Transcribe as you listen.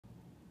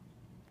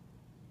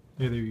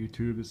Hey there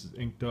YouTube, this is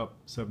Inked Up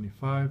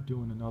 75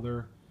 doing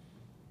another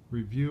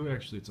review.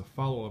 Actually, it's a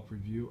follow-up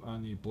review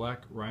on the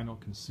black rhino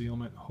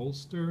concealment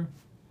holster.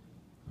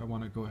 I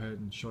want to go ahead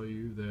and show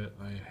you that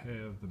I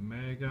have the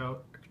mag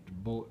out, extra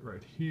bullet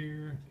right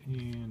here,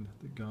 and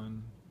the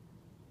gun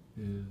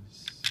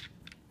is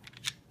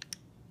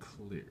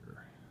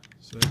clear.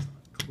 So that's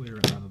clear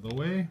and out of the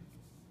way.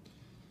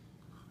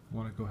 I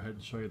want to go ahead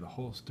and show you the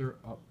holster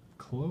up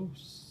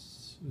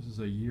close. This is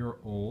a year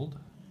old.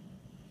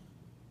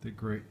 The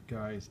great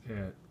guys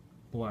at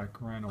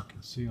Black Rhino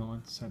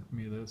Concealment sent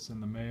me this in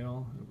the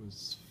mail. It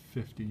was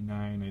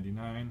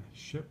 $59.99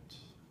 shipped.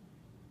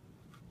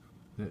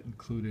 That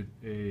included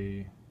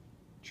a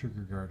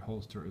trigger guard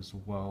holster as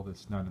well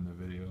that's not in the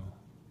video.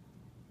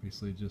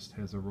 Basically just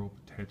has a rope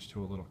attached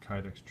to a little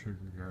Kydex trigger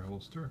guard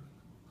holster.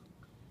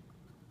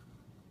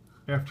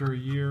 After a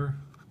year,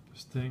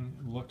 this thing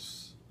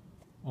looks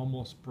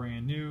almost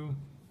brand new.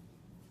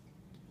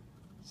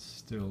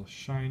 Still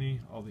shiny.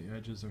 All the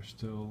edges are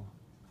still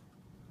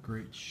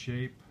great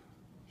shape,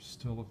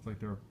 still look like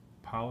they're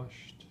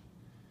polished,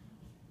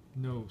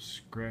 no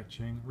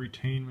scratching.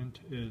 Retainment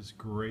is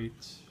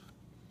great.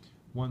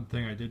 One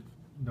thing I did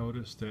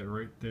notice that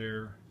right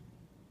there,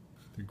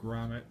 the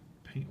grommet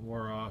paint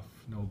wore off,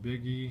 no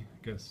biggie.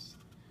 I guess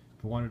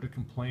if I wanted to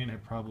complain, I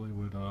probably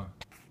would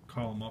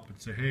call them up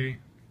and say, hey,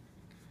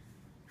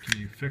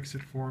 can you fix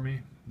it for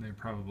me? And they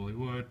probably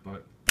would,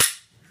 but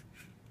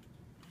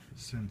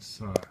since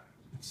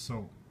it's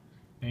so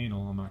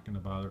anal, I'm not going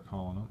to bother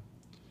calling them.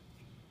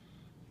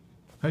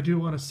 I do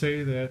want to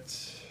say that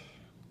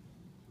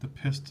the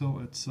pistol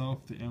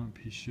itself, the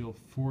M&P Shield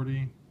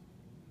 40,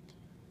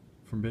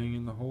 from being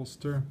in the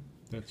holster,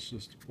 that's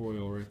just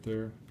oil right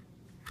there.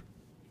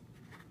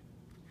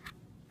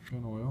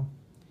 Gun oil.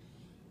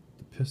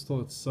 The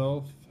pistol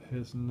itself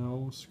has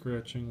no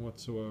scratching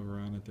whatsoever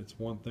on it. That's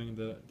one thing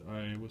that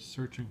I was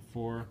searching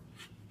for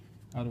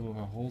out of a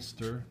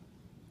holster,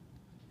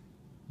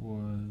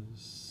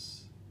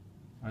 was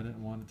I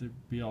didn't want it to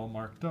be all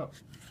marked up.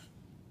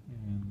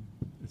 And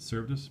it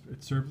served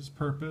its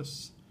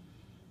purpose.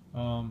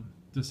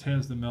 This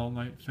has the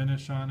Melnite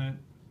finish on it,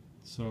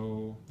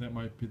 so that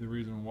might be the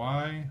reason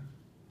why.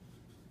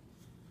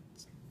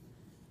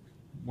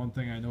 One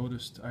thing I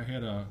noticed, I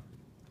had a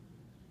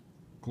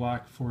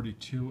Glock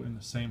 42 in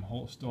the same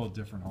holster, a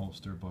different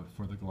holster, but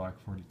for the Glock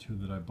 42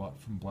 that I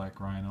bought from Black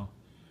Rhino.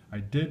 I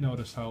did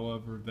notice,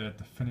 however, that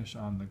the finish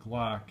on the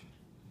Glock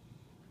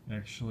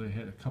actually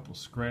had a couple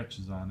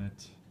scratches on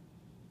it.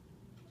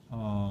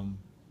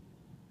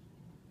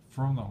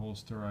 From the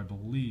holster, I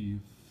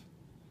believe.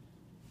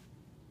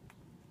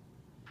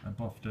 I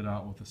buffed it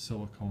out with a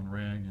silicone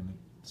rag and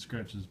the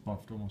scratches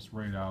buffed almost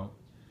right out.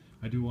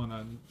 I do want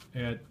to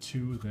add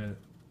too that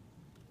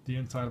the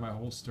inside of my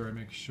holster, I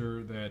make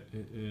sure that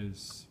it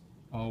is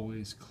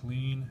always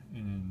clean,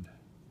 and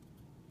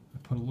I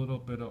put a little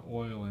bit of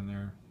oil in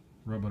there,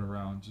 rub it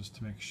around just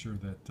to make sure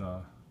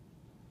that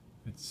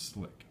it's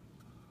slick.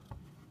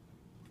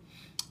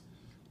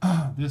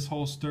 This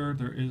holster,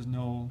 there is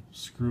no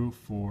screw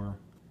for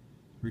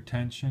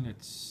retention.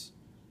 It's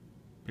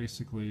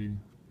basically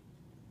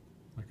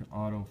like an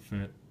auto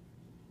fit,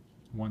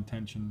 one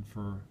tension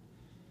for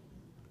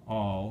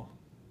all,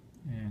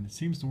 and it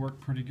seems to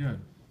work pretty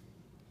good.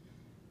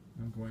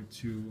 I'm going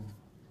to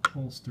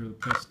holster the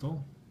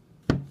pistol.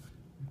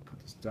 Put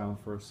this down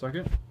for a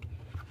second.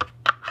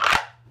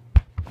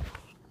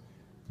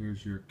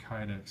 There's your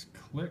Kydex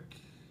click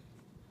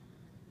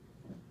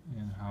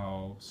and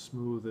how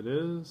smooth it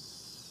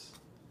is.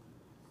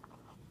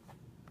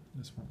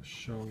 Just want to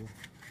show.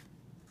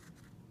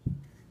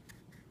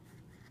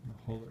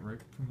 Hold it right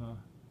from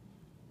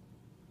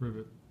the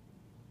rivet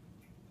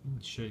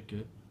and shake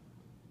it.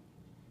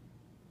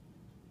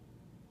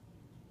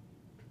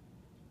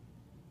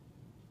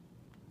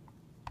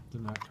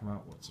 Did not come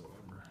out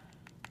whatsoever.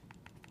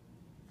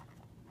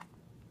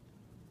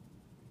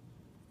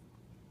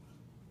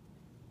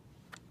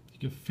 You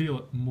can feel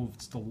it move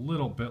just a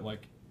little bit,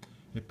 like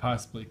it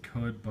possibly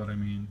could, but I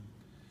mean,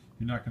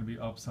 you're not going to be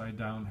upside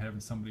down having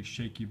somebody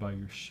shake you by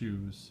your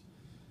shoes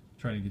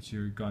trying to get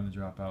your gun to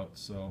drop out.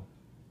 So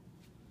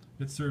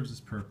it serves its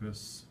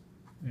purpose.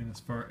 And as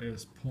far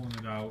as pulling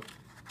it out,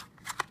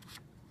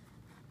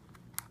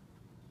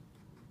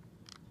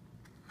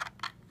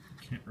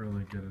 you can't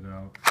really get it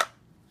out.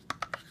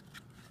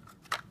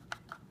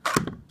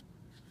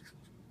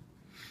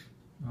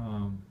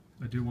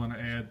 I do want to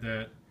add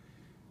that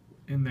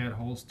in that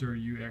holster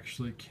you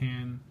actually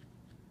can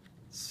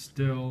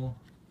still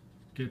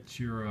get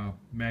your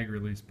mag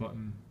release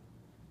button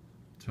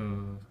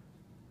to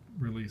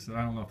release it.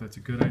 I don't know if that's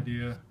a good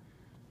idea,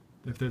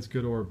 if that's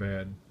good or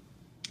bad.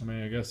 I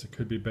mean, I guess it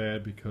could be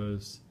bad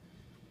because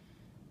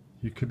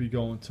you could be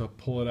going to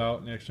pull it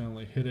out and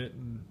accidentally hit it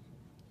and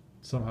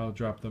somehow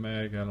drop the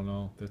mag. I don't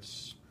know.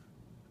 That's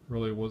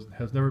really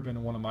has never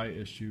been one of my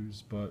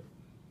issues, but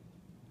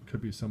it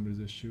could be somebody's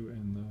issue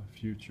in the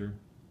future.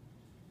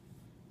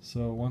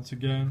 So once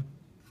again,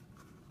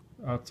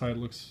 outside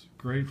looks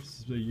great.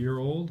 This is a year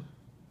old.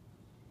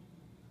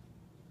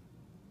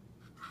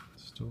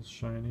 Still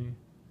shiny.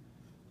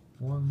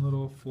 One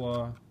little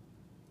flaw,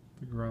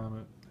 the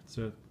grommet. That's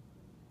it.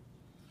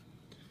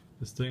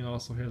 This thing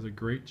also has a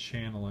great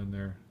channel in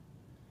there.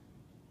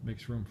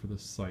 Makes room for the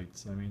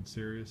sights. I mean,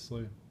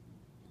 seriously.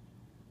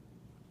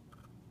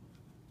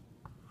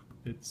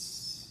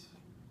 It's...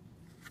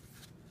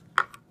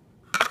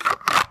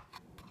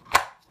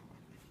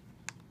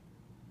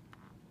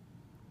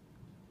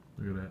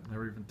 Look at that.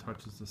 Never even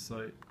touches the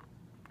sight.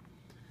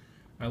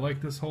 I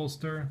like this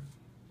holster.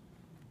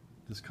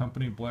 This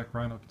company, Black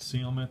Rhino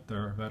Concealment,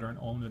 they're veteran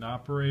owned and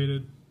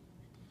operated.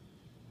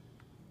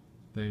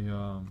 They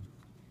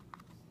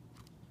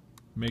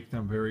make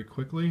them very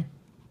quickly.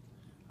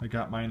 I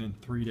got mine in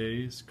 3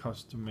 days,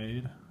 custom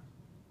made.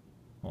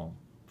 Well,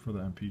 for the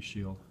MP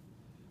Shield.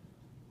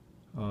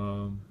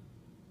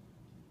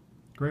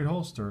 Great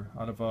holster.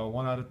 Out of a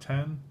 1 out of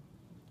 10,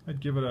 I'd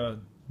give it a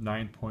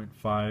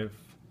 9.5.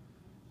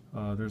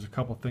 There's a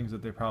couple things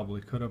that they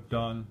probably could have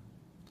done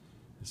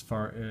as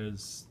far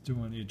as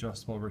doing the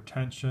adjustable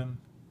retention.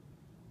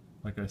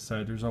 Like I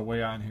said, there's a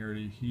way on here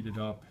to heat it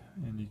up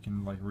and you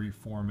can like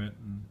reform it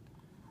and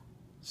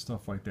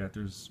stuff like that.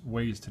 There's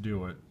ways to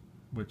do it,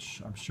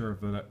 which I'm sure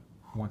if that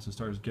once it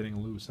starts getting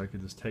loose, I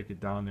could just take it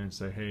down there and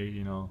say, hey,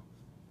 you know,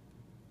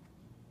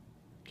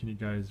 can you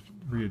guys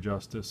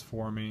readjust this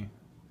for me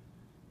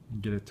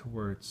and get it to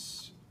where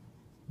it's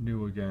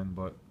new again.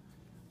 But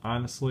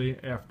honestly,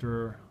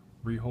 after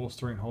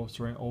reholstering,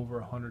 holstering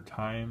over 100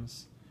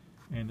 times,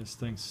 and this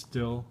thing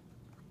still,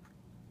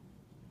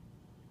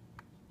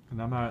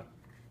 and I'm not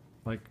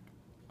like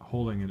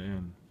holding it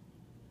in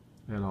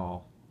at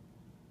all.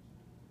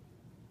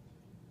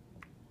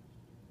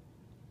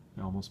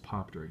 It almost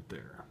popped right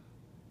there.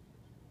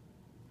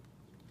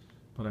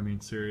 But I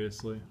mean,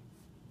 seriously,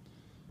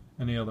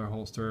 any other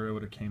holster, it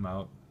would have came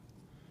out.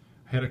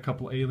 I had a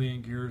couple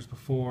Alien Gears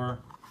before.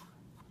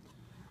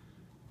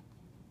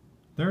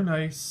 They're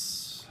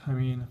nice. I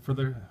mean, for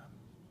the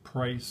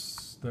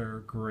price, they're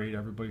great.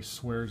 Everybody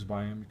swears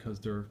by them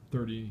because they're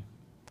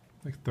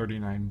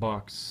 39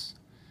 bucks.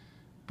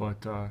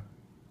 But to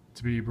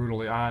be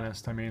brutally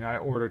honest, I mean, I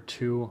ordered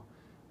 2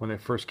 when they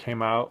first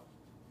came out.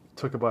 It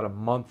took about a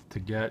month to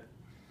get.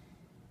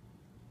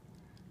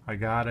 I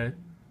got it.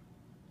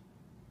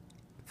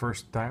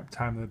 First time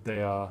that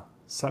they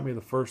sent me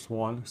the first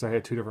one, because I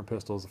had 2 different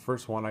pistols. The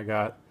first one I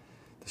got,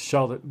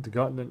 the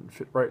gun didn't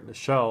fit right in the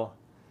shell.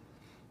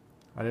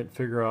 I didn't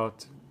figure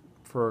out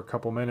for a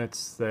couple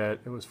minutes that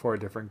it was for a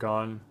different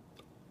gun.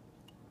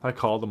 I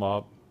called them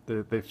up.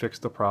 They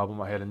fixed the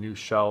problem. I had a new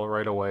shell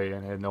right away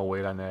and had no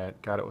weight on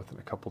that. Got it within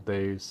a couple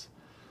days.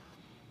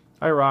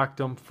 I rocked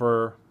them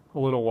for a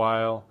little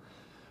while.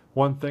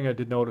 One thing I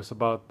did notice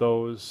about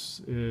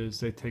those is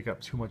they take up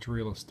too much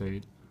real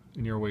estate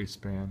in your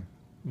waistband.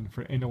 And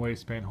in a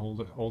waistband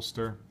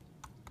holster,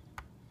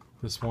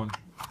 this one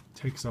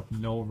takes up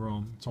no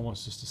room. It's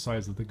almost just the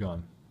size of the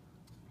gun.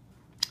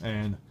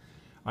 And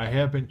I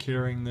have been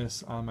carrying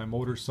this on my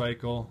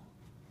motorcycle.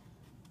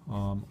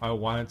 I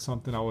wanted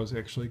something. I was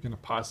actually going to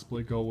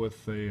possibly go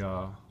with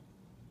the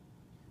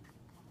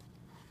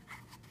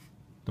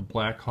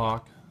Black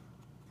Hawk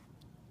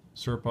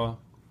Serpa,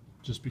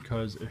 just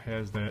because it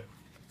has that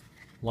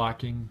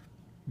locking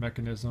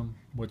mechanism,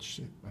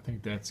 which I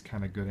think that's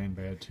kind of good and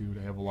bad too,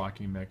 to have a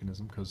locking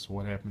mechanism, because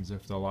what happens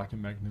if the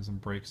locking mechanism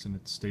breaks and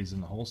it stays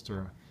in the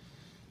holster?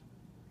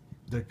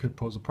 That could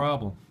pose a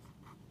problem.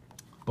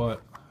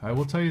 But I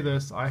will tell you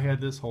this, I had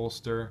this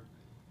holster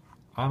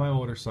on my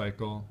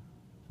motorcycle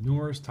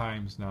numerous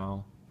times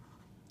now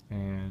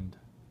and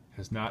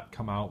has not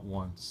come out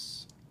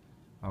once.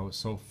 I was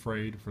so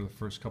afraid for the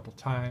first couple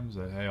times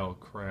that, hey, oh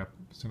crap,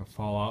 it's going to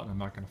fall out and I'm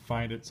not going to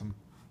find it.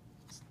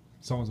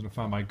 Someone's going to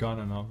find my gun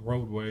on a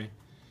roadway.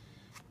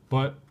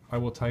 But I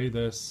will tell you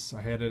this,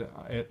 I had it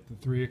at the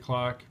 3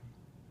 o'clock,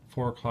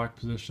 4 o'clock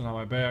position on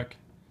my back.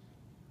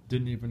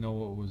 Didn't even know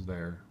what was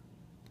there.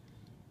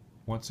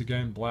 Once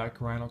again, Black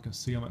Rhino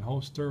Concealment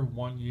holster,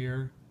 1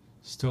 year.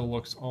 Still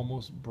looks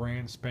almost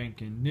brand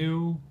spanking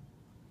new.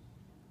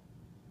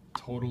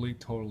 Totally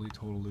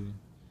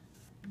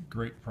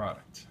great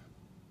product.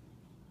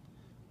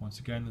 Once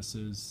again, this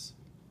is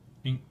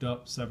Inked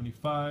Up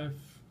 75.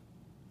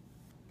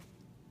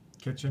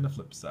 Catch you on the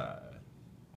flip side.